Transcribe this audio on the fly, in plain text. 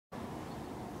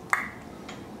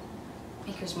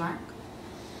Here's Mark.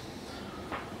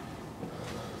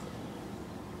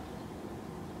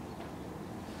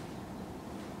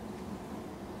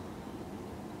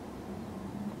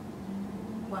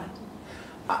 What?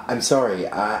 I'm sorry,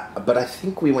 but I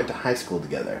think we went to high school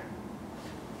together.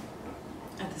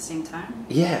 At the same time?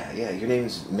 Yeah. Your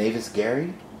name's Mavis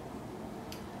Gary?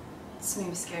 It's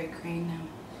Mavis Gary Crane now.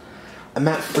 I'm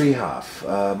Matt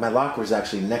Freehoff. My locker was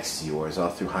actually next to yours all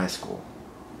through high school.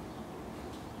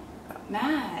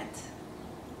 Matt.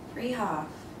 Freehoff.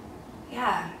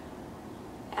 Yeah.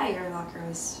 Yeah, your locker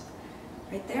was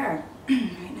right there.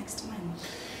 Right next to mine.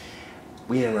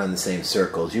 We didn't run the same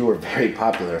circles. You were very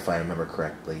popular, if I remember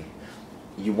correctly.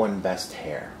 You won best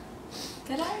hair.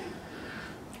 Did I?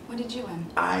 What did you win?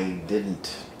 I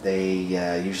didn't. They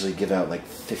usually give out like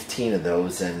 15 of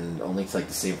those, and only it's like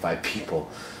the same 5 people.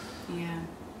 Yeah.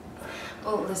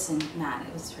 Well, listen, Matt,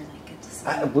 it was really good to see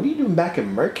you. What are you doing back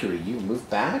in Mercury? You moved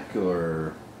back,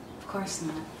 or? Of course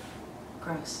not.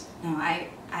 Gross. No, I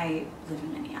live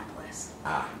in Minneapolis.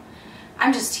 Ah.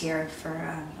 I'm just here for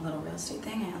a little real estate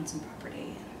thing. I own some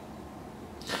property.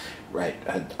 Right.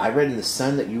 I read in The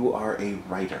Sun that you are a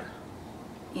writer.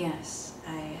 Yes,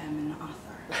 I am an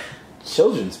author.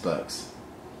 Children's books.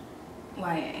 YA.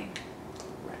 Right.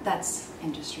 That's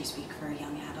industry speak for a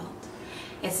young adult.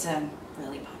 It's a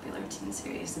really popular teen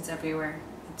series. It's everywhere.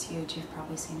 It's huge. You've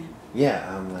probably seen it.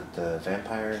 Yeah, with the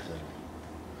vampires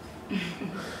and...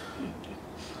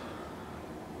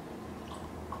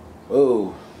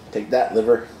 Whoa, take that,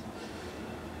 liver.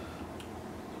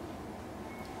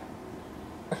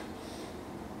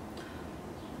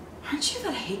 Aren't you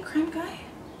that hate crime guy?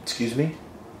 Excuse me?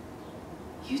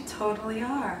 You totally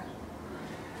are.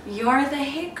 You're the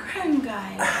hate crime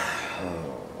guy.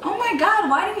 Oh my god,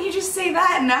 why didn't you just say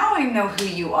that? Now I know who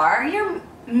you are. You're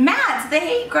Matt, the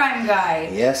hate crime guy.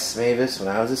 Yes, Mavis, when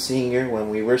I was a senior, when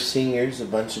we were seniors, a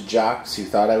bunch of jocks who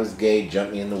thought I was gay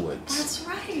jumped me in the woods. That's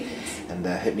right. And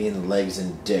hit me in the legs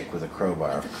and dick with a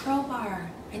crowbar. The crowbar.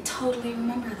 I totally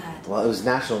remember that. Well, it was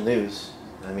national news.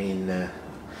 I mean,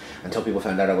 until people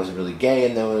found out I wasn't really gay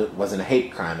and though it wasn't a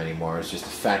hate crime anymore. It was just a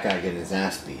fat guy getting his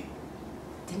ass beat.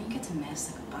 Didn't you get to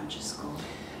miss like a bunch of school?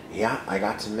 Yeah, I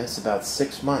got to miss about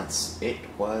 6 months. It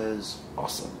was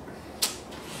awesome.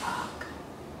 Fuck.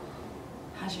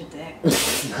 How's your dick?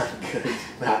 Not good.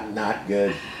 Not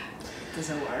good. Does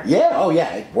it work? Yeah, oh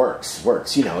yeah, it works.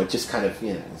 You know, it just kind of,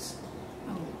 you know, it's...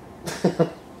 Oh.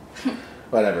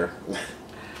 Whatever.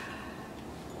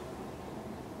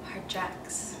 Hard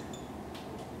Jacks.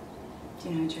 Do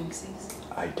you know who drinks these?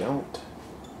 I don't.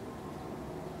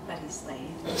 Buddy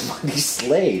Slade. Buddy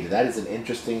Slade. That is an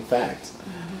interesting fact.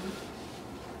 Mm-hmm.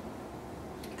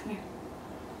 Come here.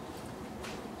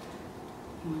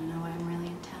 You want to know why I'm really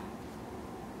in town?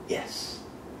 Yes.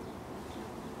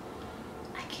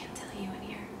 I can't tell you in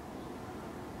here.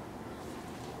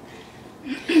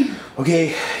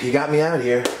 Okay, you got me out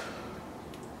here.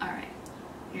 Alright,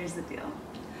 here's the deal.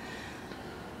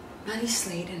 Buddy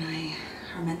Slade and I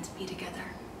are meant to be together.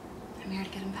 I'm here to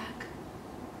get him back.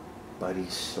 Buddy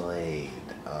Slade.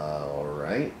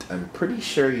 Alright. I'm pretty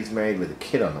sure he's married with a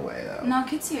kid on the way, though. No,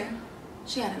 kid's here.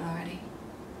 She had it already.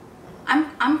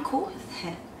 I'm cool with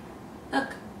it.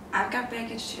 Look, I've got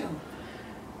baggage too.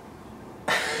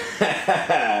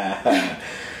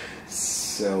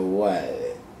 So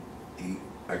what?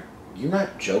 Are you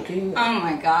not joking? Oh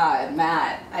my god,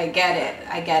 Matt. I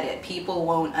get it. People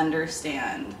won't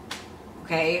understand.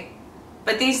 Okay?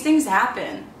 But these things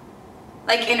happen.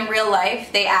 Like in real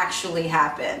life, they actually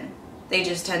happen. They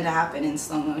just tend to happen in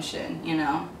slow motion, you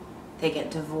know? They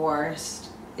get divorced,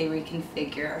 they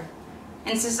reconfigure.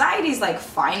 And society's like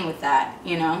fine with that,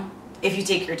 you know? If you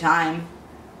take your time.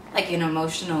 Like an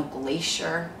emotional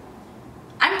glacier.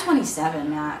 I'm 27,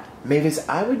 Matt. Mavis,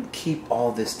 I would keep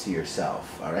all this to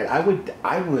yourself, all right? I would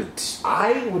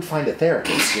find a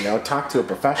therapist, you know, talk to a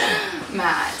professional.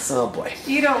 Matt. Oh boy.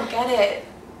 You don't get it.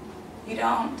 You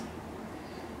don't.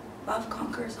 Love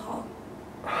conquers all.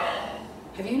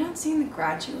 Have you not seen The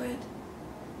Graduate?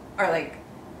 Or like,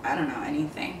 I don't know,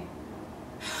 anything.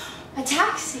 A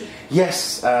Taxi.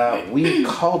 Yes, we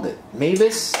called it.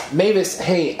 Mavis,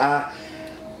 hey,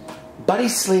 Buddy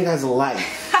Slade has a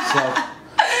life, so...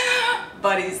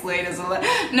 Buddy Slade is a...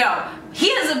 No,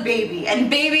 he has a baby, and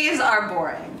babies are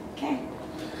boring.